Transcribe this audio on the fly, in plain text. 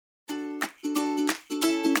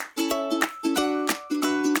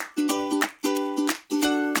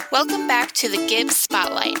Welcome back to the Gibbs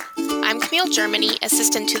Spotlight. I'm Camille Germany,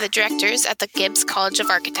 assistant to the directors at the Gibbs College of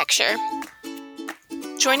Architecture.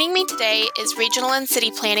 Joining me today is Regional and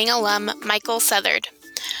City Planning alum Michael Southard.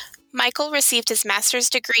 Michael received his master's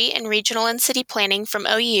degree in Regional and City Planning from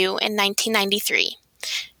OU in 1993.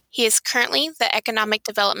 He is currently the Economic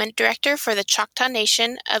Development Director for the Choctaw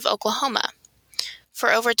Nation of Oklahoma.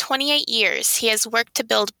 For over 28 years, he has worked to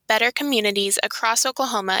build better communities across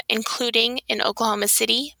Oklahoma, including in Oklahoma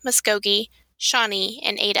City, Muskogee, Shawnee,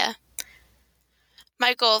 and Ada.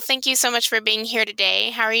 Michael, thank you so much for being here today.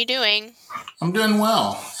 How are you doing? I'm doing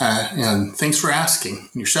well, and thanks for asking.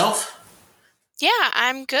 Yourself? Yeah,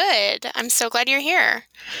 I'm good. I'm so glad you're here.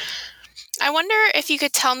 I wonder if you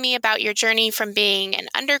could tell me about your journey from being an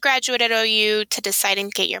undergraduate at OU to deciding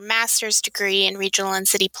to get your master's degree in regional and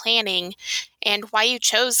city planning, and why you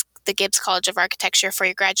chose the Gibbs College of Architecture for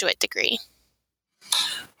your graduate degree.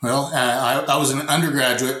 Well, I was an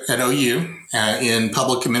undergraduate at OU in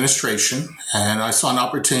public administration, and I saw an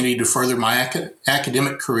opportunity to further my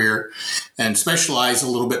academic career and specialize a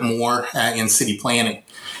little bit more in city planning.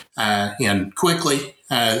 And quickly,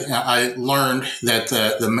 I learned that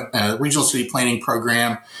the Regional City Planning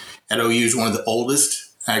program at OU is one of the oldest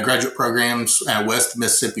graduate programs west of the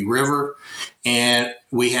Mississippi River, and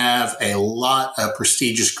we have a lot of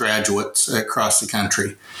prestigious graduates across the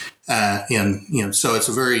country. So it's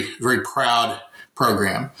a very, very proud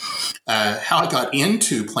program. How I got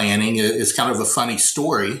into planning is kind of a funny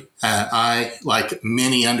story. I, like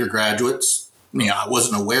many undergraduates, I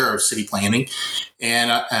wasn't aware of city planning,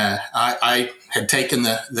 and I had taken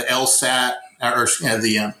the LSAT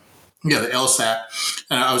the LSAT,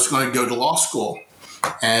 and I was going to go to law school,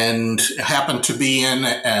 and happened to be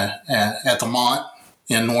at the Mont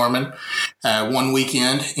in Norman one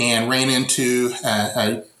weekend, and ran into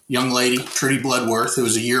a young lady, Trudy Bloodworth, who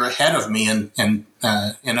was a year ahead of me in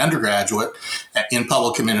undergraduate in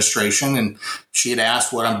public administration, and she had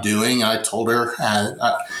asked what I'm doing. I told her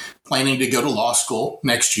planning to go to law school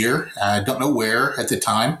next year. I don't know where at the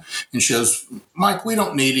time. And she goes, "Mike, we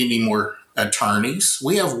don't need any more attorneys.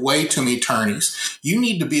 We have way too many attorneys. You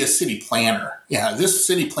need to be a city planner. Yeah, this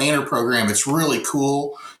city planner program, it's really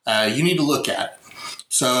cool. You need to look at it."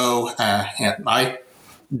 So I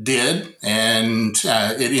did, and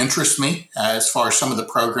it interests me as far as some of the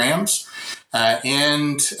programs.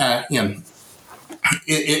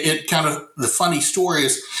 It kind of, the funny story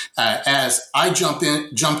is, as I jumped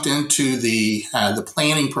into the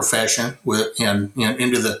planning profession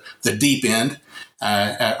into the deep end,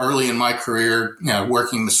 early in my career,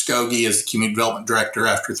 working Muskogee as the community development director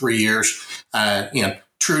after 3 years,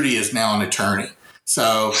 Trudy is now an attorney.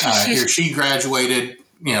 So here she graduated,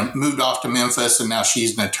 moved off to Memphis, and now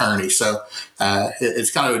she's an attorney. So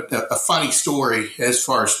it's kind of a funny story as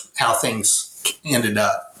far as how things ended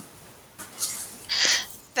up.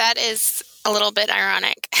 That is a little bit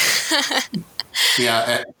ironic.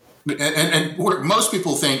 Yeah. And most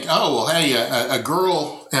people think, oh, well, hey, a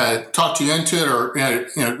girl talked you into it, or,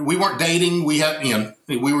 we weren't dating. We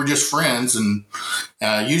were just friends. And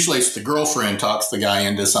usually it's the girlfriend talks the guy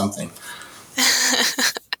into something.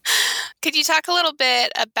 Could you talk a little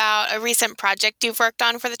bit about a recent project you've worked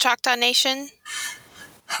on for the Choctaw Nation?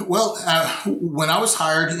 Well, when I was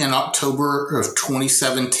hired in October of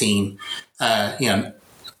 2017,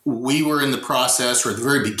 we were in the process, or at the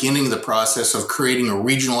very beginning of the process, of creating a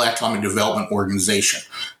regional economic development organization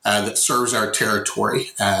that serves our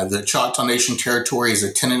territory. The Choctaw Nation territory is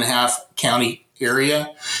a 10.5 county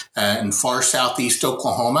area in far southeast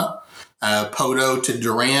Oklahoma, Poteau to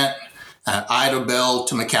Durant, Ida Bell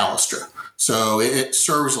to McAllister. So it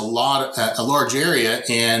serves a large area,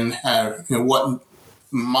 and what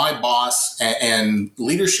my boss and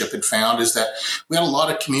leadership had found is that we had a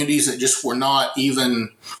lot of communities that just were not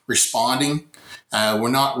even responding. We're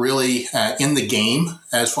not really in the game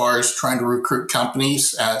as far as trying to recruit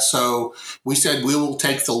companies. So we said, we will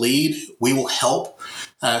take the lead. We will help.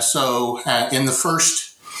 So in the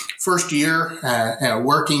first year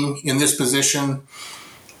working in this position,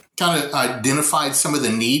 kind of identified some of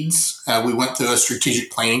the needs. We went through a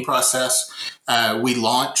strategic planning process. We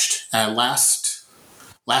launched last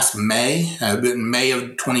May, in May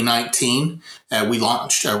of 2019, we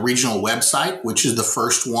launched a regional website, which is the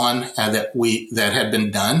first one that had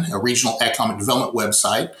been done, a regional economic development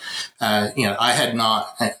website. I had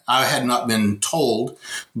not been told,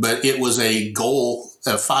 but it was a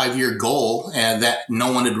 5-year goal, that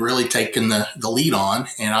no one had really taken the lead on.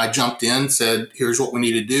 And I jumped in, said, "Here's what we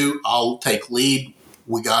need to do. I'll take lead."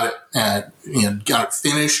 We got it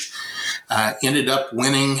finished. Ended up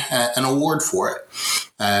winning an award for it.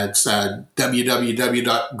 It's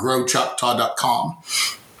www.growchoctaw.com.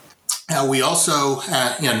 We also,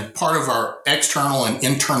 in part of our external and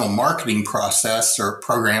internal marketing process or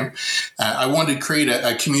program, I wanted to create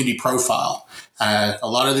a community profile. A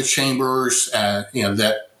lot of the chambers,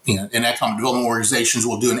 in economic development organizations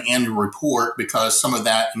will do an annual report because some of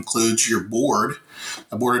that includes your board,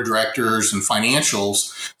 a board of directors and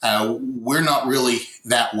financials. We're not really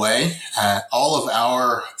that way. All of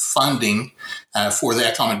our funding for the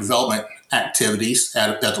economic development activities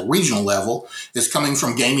at the regional level is coming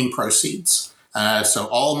from gaming proceeds. So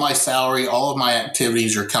all of my salary, all of my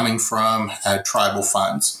activities are coming from tribal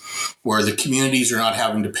funds where the communities are not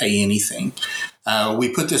having to pay anything. We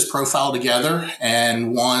put this profile together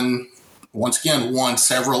and won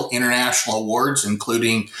several international awards,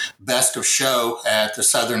 including Best of Show at the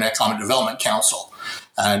Southern Economic Development Council.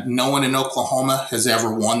 No one in Oklahoma has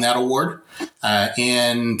ever won that award.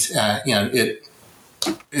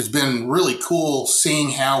 It's been really cool seeing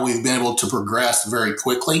how we've been able to progress very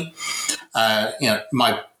quickly.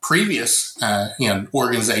 My previous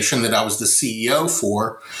organization that I was the CEO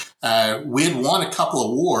for, we had won a couple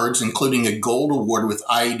awards, including a gold award with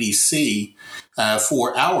IEDC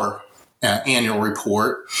for our annual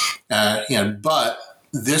report. But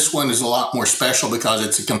this one is a lot more special because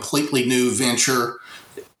it's a completely new venture.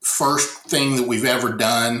 First thing that we've ever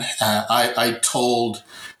done. I told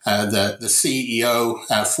the CEO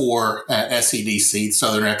for SEDC,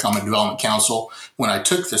 Southern Economic Development Council, when I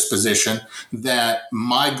took this position, that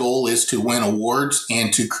my goal is to win awards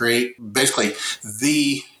and to create basically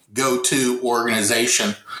the go-to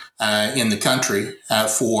organization in the country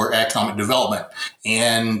for economic development.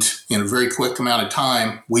 And in a very quick amount of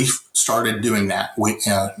time, we've started doing that.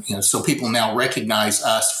 So people now recognize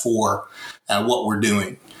us for what we're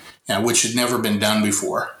doing, which had never been done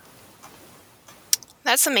before.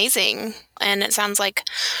 That's amazing. And it sounds like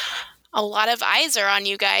a lot of eyes are on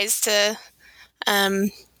you guys to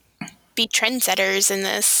be trendsetters in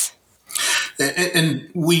this. And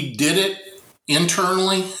we did it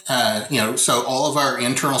internally. So all of our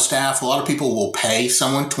internal staff, a lot of people will pay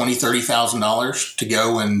someone $20,000, $30,000 to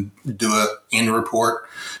go and do an annual report,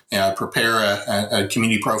 prepare a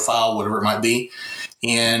community profile, whatever it might be.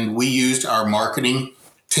 And we used our marketing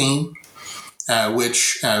team,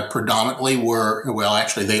 which predominantly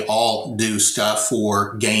they all do stuff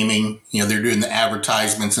for gaming. They're doing the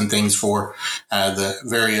advertisements and things for the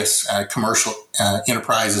various commercial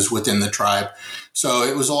enterprises within the tribe. So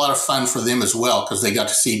it was a lot of fun for them as well because they got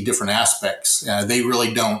to see different aspects. They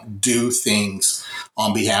really don't do things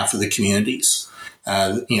on behalf of the communities.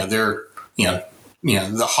 They're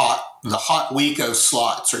the hot week of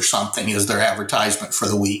slots or something is their advertisement for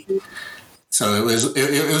the week. So it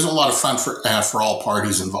was a lot of fun for all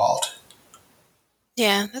parties involved.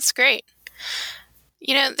 Yeah, that's great.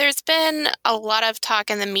 There's been a lot of talk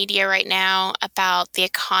in the media right now about the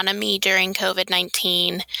economy during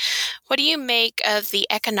COVID-19. What do you make of the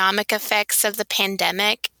economic effects of the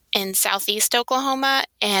pandemic in Southeast Oklahoma?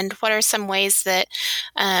 And what are some ways that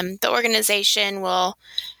the organization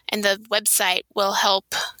and the website will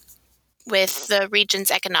help with the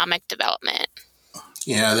region's economic development?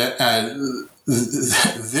 Yeah,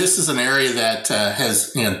 this is an area that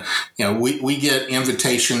has, we get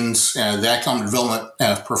invitations, the economic development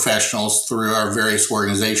professionals through our various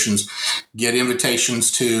organizations get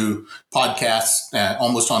invitations to podcasts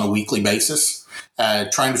almost on a weekly basis,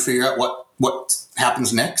 trying to figure out what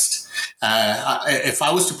happens next. If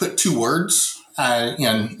I was to put two words to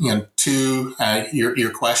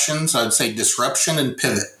your questions, I'd say disruption and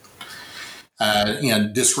pivot.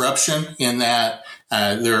 Disruption in that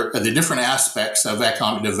there are the different aspects of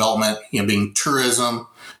economic development, being tourism,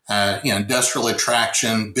 industrial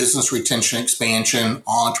attraction, business retention, expansion,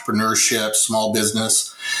 entrepreneurship, small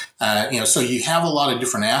business. So you have a lot of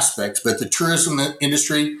different aspects, but the tourism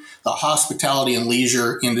industry, the hospitality and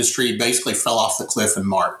leisure industry basically fell off the cliff in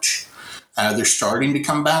March. They're starting to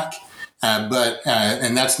come back,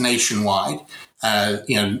 and that's nationwide.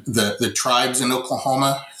 The tribes in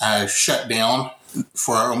Oklahoma shut down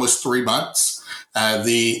for almost 3 months.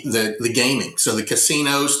 The gaming, so the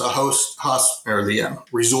casinos, the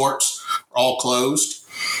resorts are all closed.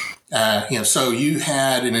 So you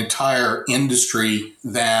had an entire industry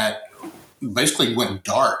that basically went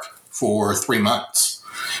dark for 3 months,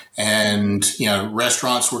 and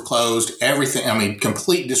restaurants were closed. Everything.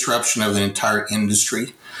 Complete disruption of the entire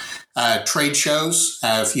industry. Trade shows.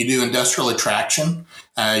 If you do industrial attraction,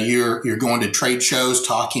 you're going to trade shows,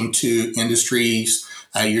 talking to industries.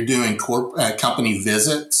 You're doing company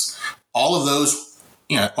visits. All of those,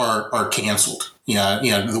 are canceled.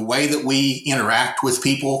 The way that we interact with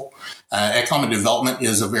people, economic development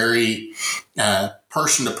is a very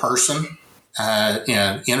person-to-person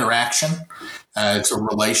interaction. It's a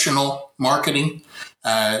relational marketing.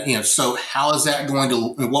 So how is that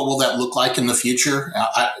what will that look like in the future?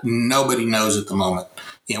 Nobody knows at the moment.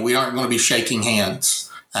 We aren't going to be shaking hands.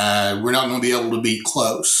 We're not going to be able to be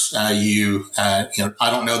close. I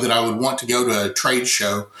don't know that I would want to go to a trade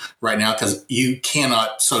show right now because you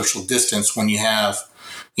cannot social distance when you have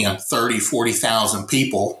 30, 40,000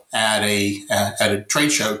 people at a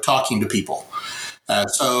trade show talking to people.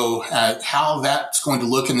 So how that's going to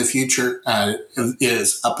look in the future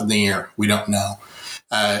is up in the air. We don't know.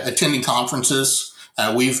 Attending conferences.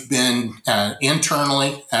 We've been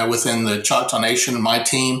internally within the Choctaw Nation and my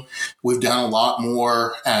team. We've done a lot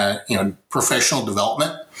more, professional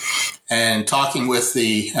development, and talking with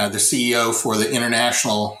the CEO for the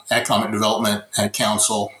International Economic Development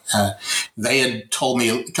Council. They had told me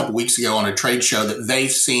a couple weeks ago on a trade show that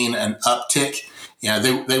they've seen an uptick.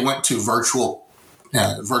 They went to virtual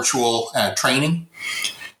training,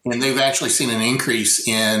 and they've actually seen an increase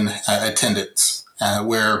in attendance.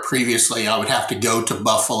 Where previously I would have to go to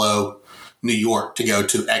Buffalo, New York to go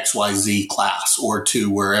to XYZ class or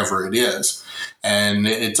to wherever it is. And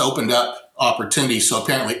it's opened up opportunities. So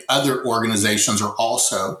apparently other organizations are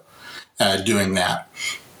also doing that.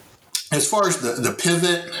 As far as the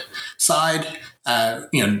pivot side,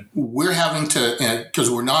 we're having to,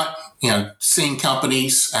 because we're not, seeing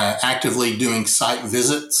companies actively doing site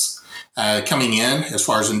visits. Coming in as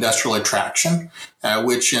far as industrial attraction,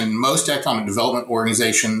 which in most economic development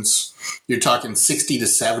organizations, you're talking 60 to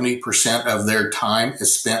 70% of their time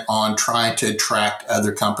is spent on trying to attract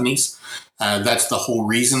other companies. That's the whole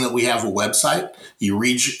reason that we have a website. You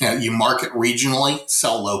market regionally,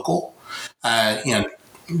 sell local. But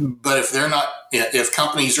if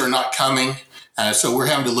companies are not coming, so we're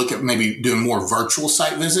having to look at maybe doing more virtual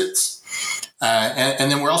site visits.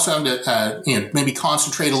 And then we're also having to maybe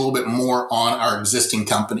concentrate a little bit more on our existing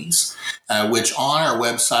companies, which on our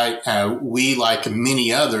website, we, like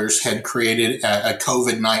many others, had created a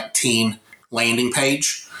COVID-19 landing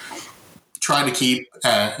page, trying to keep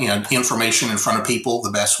information in front of people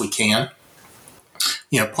the best we can.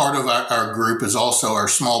 Part of our group is also our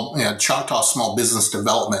small Choctaw Small Business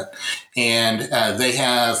Development, and they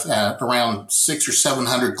have around 600 or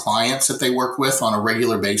 700 clients that they work with on a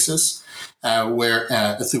regular basis. Where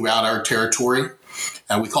throughout our territory,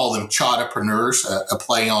 we call them Chawtapreneurs, a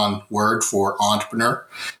play on word for entrepreneur.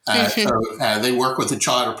 So they work with the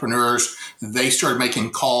Chawtapreneurs. They started making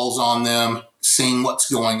calls on them, seeing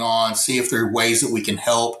what's going on, see if there are ways that we can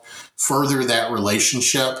help further that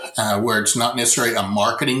relationship, where it's not necessarily a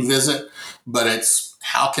marketing visit, but it's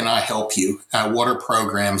how can I help you? What are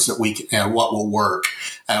programs that what will work?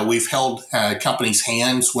 We've held companies'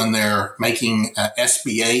 hands when they're making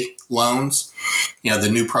SBA loans, the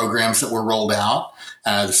new programs that were rolled out.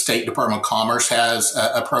 The State Department of Commerce has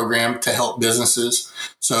a program to help businesses.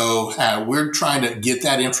 So we're trying to get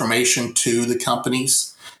that information to the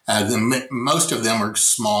companies. Most of them are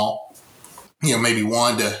small, maybe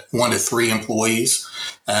one to three employees,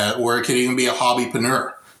 or it could even be a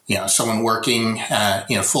hobbypreneur. Someone working,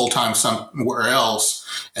 full-time somewhere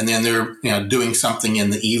else, and then they're, doing something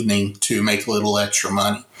in the evening to make a little extra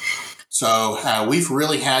money. So we've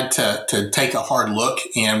really had to take a hard look,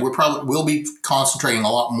 and we'll be concentrating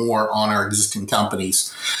a lot more on our existing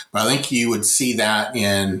companies. But I think you would see that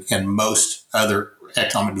in most other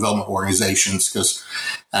economic development organizations because,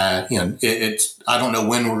 I don't know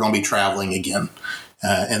when we're going to be traveling again.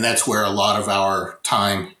 And that's where a lot of our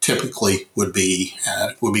time typically would be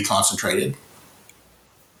concentrated.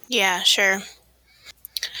 Yeah, sure.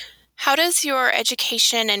 How does your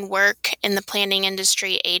education and work in the planning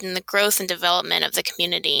industry aid in the growth and development of the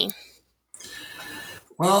community?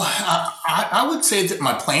 Well, I would say that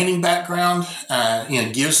my planning background,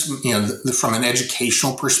 gives, from an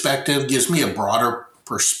educational perspective, gives me a broader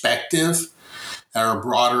perspective or a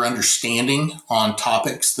broader understanding on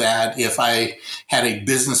topics that if I had a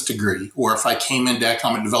business degree or if I came into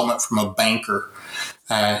economic development from a banker,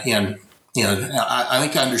 I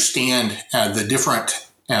think I understand the different,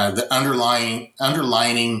 the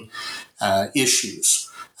underlining issues.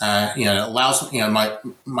 It allows,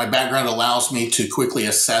 my background allows me to quickly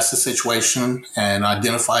assess a situation and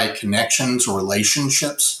identify connections or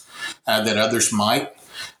relationships that others might.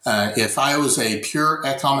 If I was a pure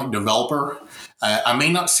economic developer, I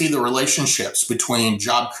may not see the relationships between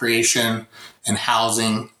job creation and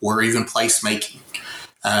housing or even placemaking.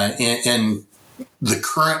 In the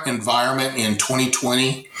current environment in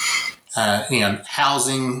 2020,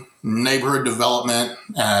 housing, neighborhood development,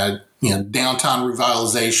 downtown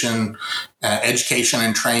revitalization, education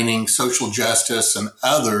and training, social justice, and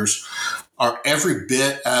others are every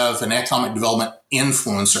bit of an economic development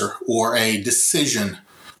influencer or a decision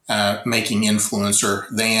making influencer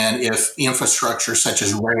than if infrastructure such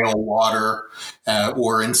as rail, water,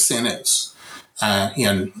 or incentives.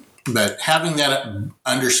 But having that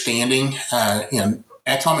understanding,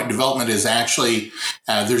 economic development is actually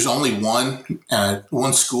there's only one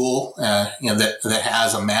school that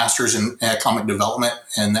has a master's in economic development,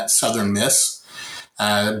 and that's Southern Miss.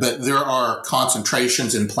 But there are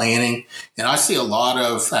concentrations in planning, and I see a lot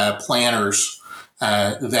of planners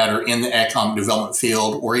that are in the economic development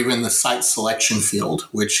field or even the site selection field,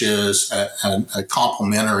 which is a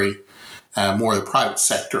complementary, more of the private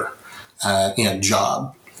sector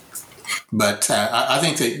job. But I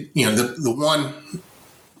think that the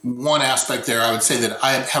one aspect there, I would say that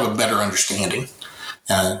I have a better understanding,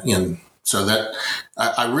 so that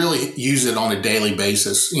I really use it on a daily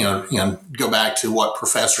basis. Go back to what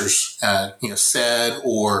professors said,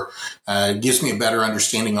 or gives me a better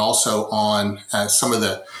understanding also on some of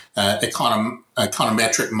the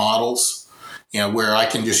econometric models, where I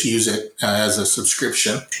can just use it as a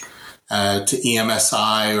subscription to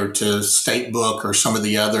EMSI or to Statebook or some of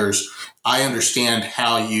the others. I understand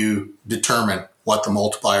how you determine what the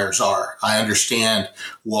multipliers are. I understand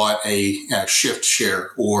what a shift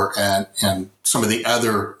share or and some of the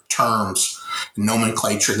other terms,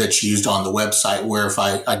 nomenclature that's used on the website, where if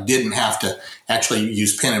I didn't have to actually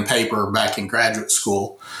use pen and paper back in graduate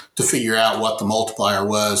school to figure out what the multiplier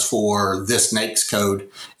was for this NAICS code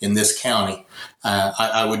in this county,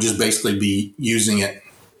 I would just basically be using it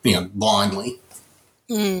blindly.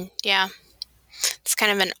 Yeah. It's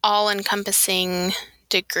kind of an all-encompassing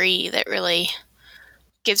degree that really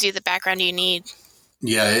gives you the background you need.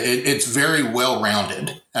 Yeah, it's very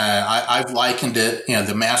well-rounded. I've likened it,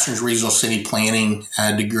 the Master's Regional City Planning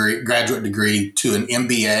degree, graduate degree, to an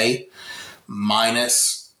MBA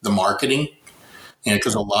minus the marketing.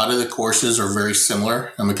 Because a lot of the courses are very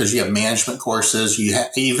similar, and because you have management courses, you have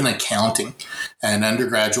even accounting. And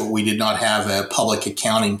undergraduate, we did not have a public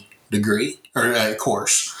accounting degree or a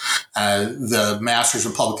course. The Masters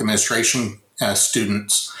in Public Administration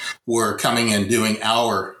students were coming and doing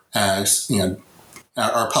our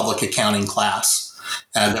public accounting class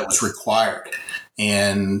that was required,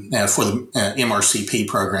 and for the MRCP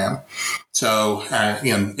program. So, I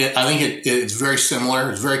think it's very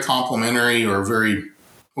similar. It's very complementary, or very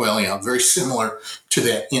similar to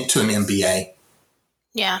an MBA.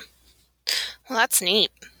 Yeah. Well, that's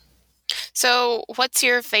neat. So, what's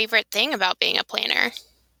your favorite thing about being a planner?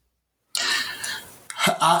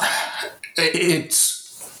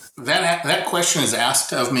 It's that question is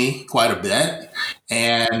asked of me quite a bit,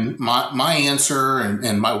 and my answer,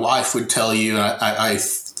 and my wife would tell you. I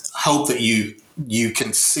hope that you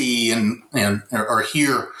can see and or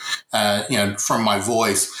hear, from my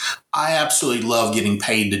voice. I absolutely love getting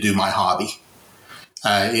paid to do my hobby.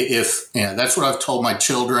 That's what I've told my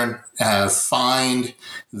children. Find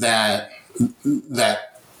that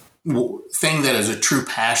thing that is a true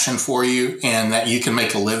passion for you and that you can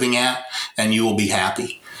make a living at, and you will be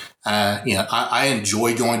happy. I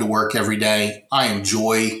enjoy going to work every day. I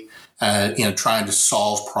enjoy, trying to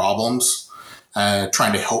solve problems,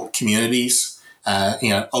 trying to help communities.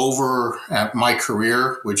 Over my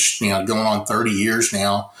career, which, going on 30 years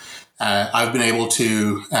now, I've been able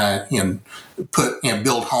to,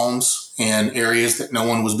 build homes in areas that no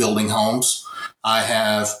one was building homes. I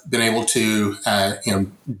have been able to,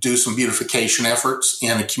 do some beautification efforts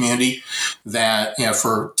in a community that,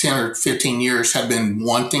 for 10 or 15 years have been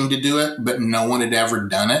wanting to do it, but no one had ever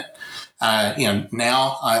done it.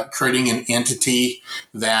 Now creating an entity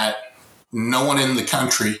that no one in the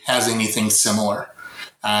country has anything similar.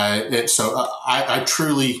 So I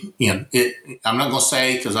truly, I'm not going to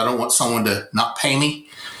say, because I don't want someone to not pay me,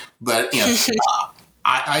 but,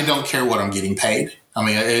 I don't care what I'm getting paid. I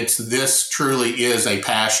mean, this truly is a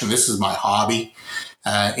passion. This is my hobby,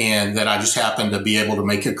 and that I just happen to be able to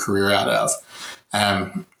make a career out of.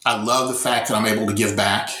 I love the fact that I'm able to give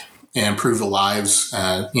back and improve the lives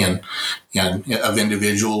of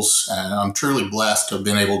individuals. I'm truly blessed to have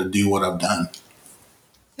been able to do what I've done.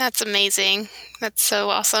 That's amazing. That's so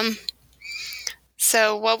awesome.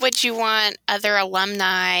 So what would you want other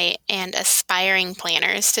alumni and aspiring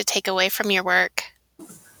planners to take away from your work?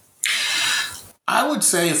 I would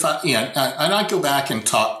say and I go back and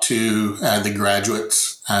talk to the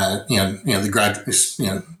graduates, the graduates,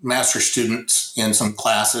 master students in some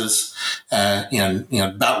classes,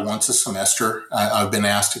 about once a semester. I've been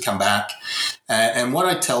asked to come back, and what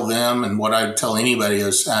I tell them and what I tell anybody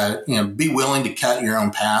is, be willing to cut your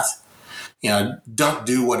own path. Don't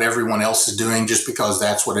do what everyone else is doing just because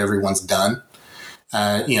that's what everyone's done.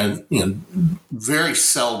 Very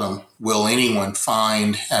seldom will anyone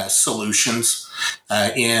find solutions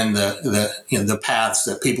in the paths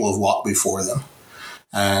that people have walked before them.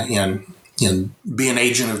 And be an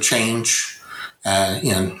agent of change,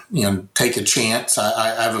 and take a chance.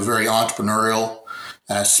 I have a very entrepreneurial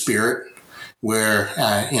spirit where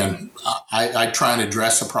I try and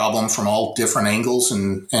address a problem from all different angles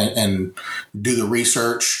and do the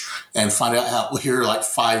research and find out here are like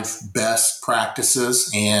 5 best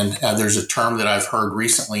practices. And there's a term that I've heard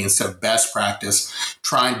recently: instead of best practice,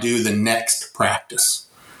 try and do the next practice.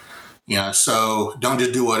 So don't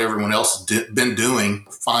just do what everyone else has been doing.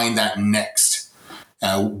 Find that next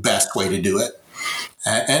best way to do it.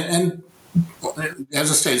 And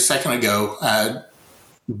as I stated a second ago,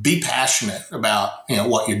 be passionate about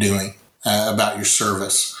what you're doing, about your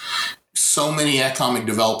service. So many economic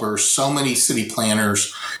developers, so many city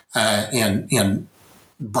planners, and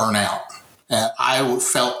burn out.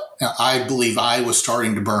 I believe I was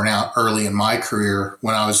starting to burn out early in my career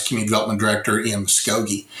when I was community development director in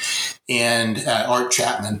Muskogee. And Art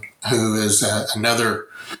Chapman, who is another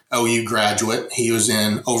OU graduate, he was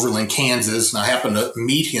in Overland, Kansas, and I happened to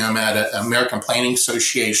meet him at an American Planning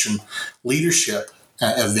Association leadership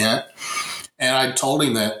event. And I told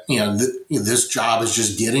him that, this job is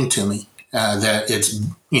just getting to me, that it's,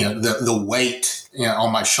 the weight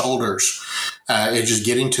on my shoulders, it's just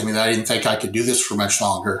getting to me that I didn't think I could do this for much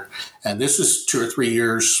longer. And this is 2 or 3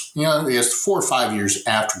 years, I guess 4 or 5 years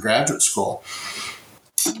after graduate school.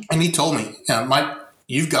 And he told me, Mike,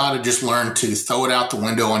 you've got to just learn to throw it out the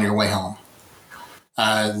window on your way home,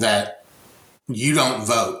 that you don't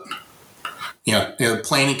vote. The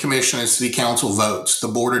planning commission and city council votes, the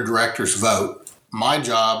board of directors vote. My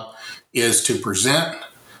job is to present,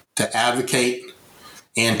 to advocate,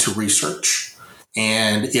 and to research.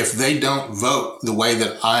 And if they don't vote the way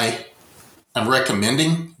that I am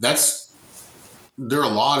recommending, there are a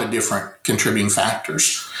lot of different contributing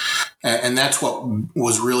factors. And that's what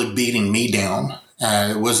was really beating me down,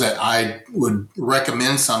 was that I would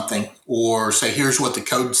recommend something or say, here's what the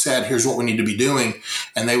code said, here's what we need to be doing.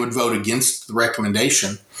 And they would vote against the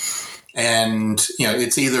recommendation. And,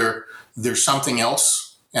 it's either there's something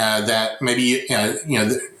else that maybe,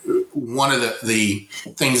 one of the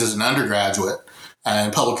things as an undergraduate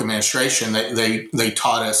in public administration, they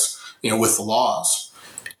taught us, with the laws,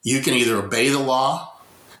 you can either obey the law,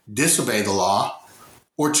 disobey the law,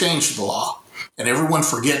 or change the law. And everyone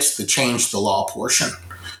forgets the change the law portion.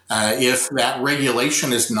 If that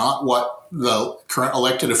regulation is not what the current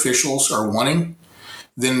elected officials are wanting,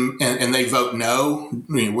 then and they vote no,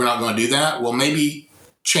 we're not going to do that. Well, maybe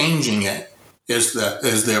changing it is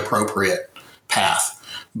the appropriate path.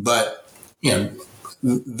 But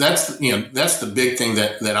that's the big thing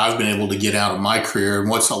that I've been able to get out of my career, and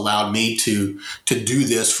what's allowed me to do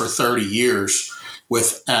this for 30 years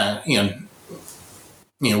with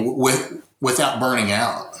without burning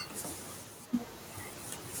out.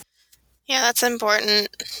 Yeah, that's important.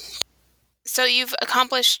 So you've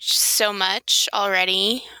accomplished so much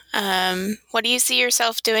already. What do you see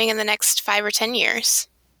yourself doing in the next 5 or 10 years?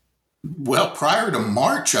 Well, prior to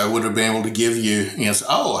March, I would have been able to give you,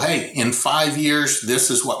 in 5 years, this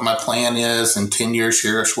is what my plan is. In 10 years,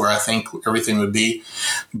 here's where I think everything would be.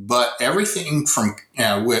 But everything from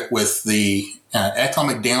with the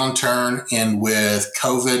economic downturn and with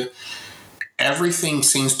COVID, everything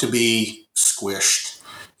seems to be squished.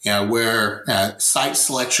 Where site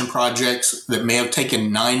selection projects that may have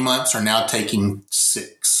taken 9 months are now taking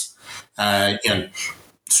 6.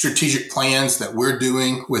 Strategic plans that we're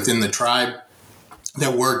doing within the tribe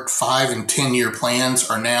that were 5 and 10 year plans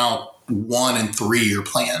are now 1 and 3 year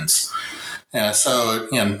plans. But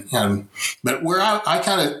where I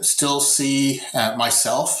kind of still see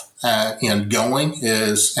myself going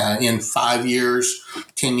is in 5 years,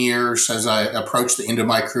 10 years as I approach the end of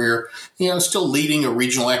my career, still leading a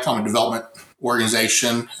regional economic development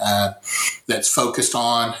organization that's focused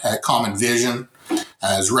on a common vision,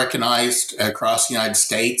 is recognized across the United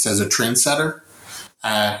States as a trendsetter.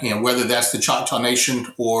 Whether that's the Choctaw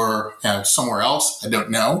Nation or somewhere else, I don't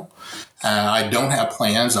know. I don't have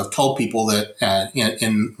plans. I've told people that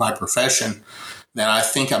in my profession that I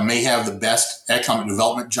think I may have the best economic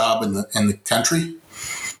development job in the country,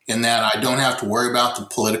 in that I don't have to worry about the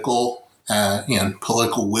political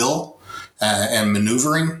will and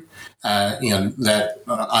maneuvering. That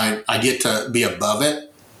I get to be above it.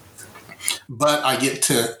 But I get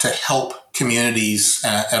to help communities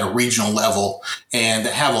at a regional level and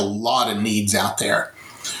that have a lot of needs out there.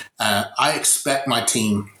 I expect my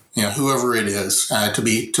team, whoever it is, to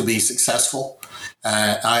be successful.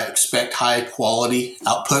 I expect high quality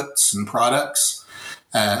outputs and products.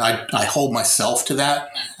 I hold myself to that,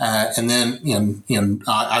 and then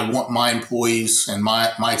I want my employees and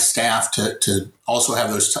my staff to also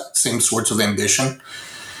have those same sorts of ambition.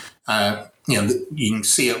 You can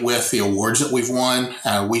see it with the awards that we've won.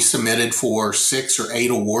 We submitted for 6 or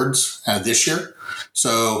 8 awards this year.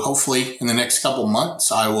 So hopefully in the next couple of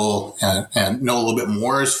months, I will know a little bit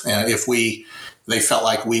more if they felt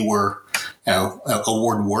like we were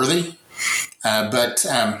award worthy. I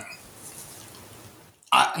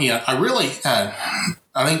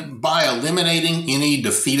think by eliminating any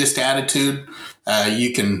defeatist attitude,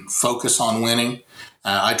 you can focus on winning.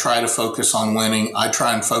 I try to focus on winning. I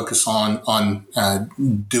try and focus on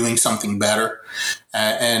doing something better,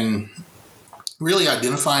 and really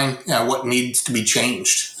identifying what needs to be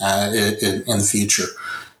changed in the future.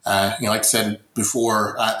 Like I said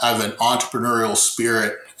before, I have an entrepreneurial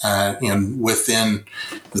spirit within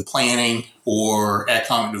the planning or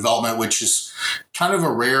economic development, which is kind of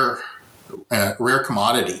a rare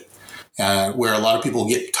commodity, where a lot of people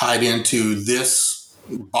get tied into this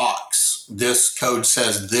box. This code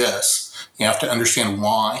says this. You have to understand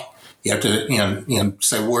why. You have to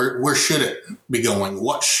say where should it be going?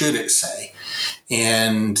 What should it say?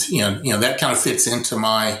 And that kind of fits into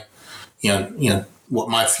my what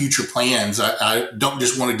my future plans. I don't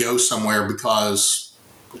just want to go somewhere because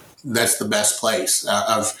that's the best place.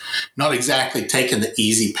 I've not exactly taken the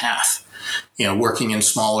easy path, working in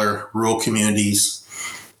smaller rural communities,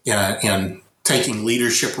 and taking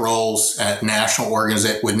leadership roles at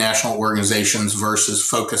with national organizations versus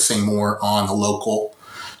focusing more on the local,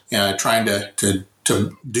 trying to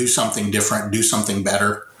do something different, do something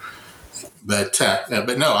better. But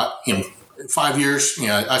no, 5 years,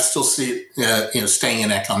 I still see staying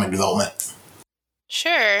in economic development.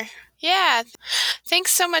 Sure. Yeah.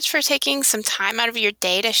 Thanks so much for taking some time out of your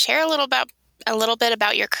day to share a little bit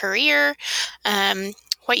about your career,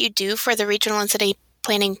 what you do for the Regional and City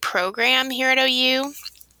Planning Program here at OU.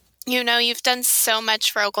 You've done so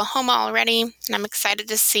much for Oklahoma already, and I'm excited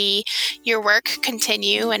to see your work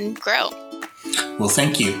continue and grow. Well,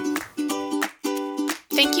 thank you.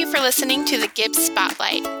 Thank you for listening to the Gibbs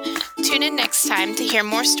Spotlight. Tune in next time to hear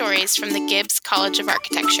more stories from the Gibbs College of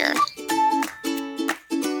Architecture.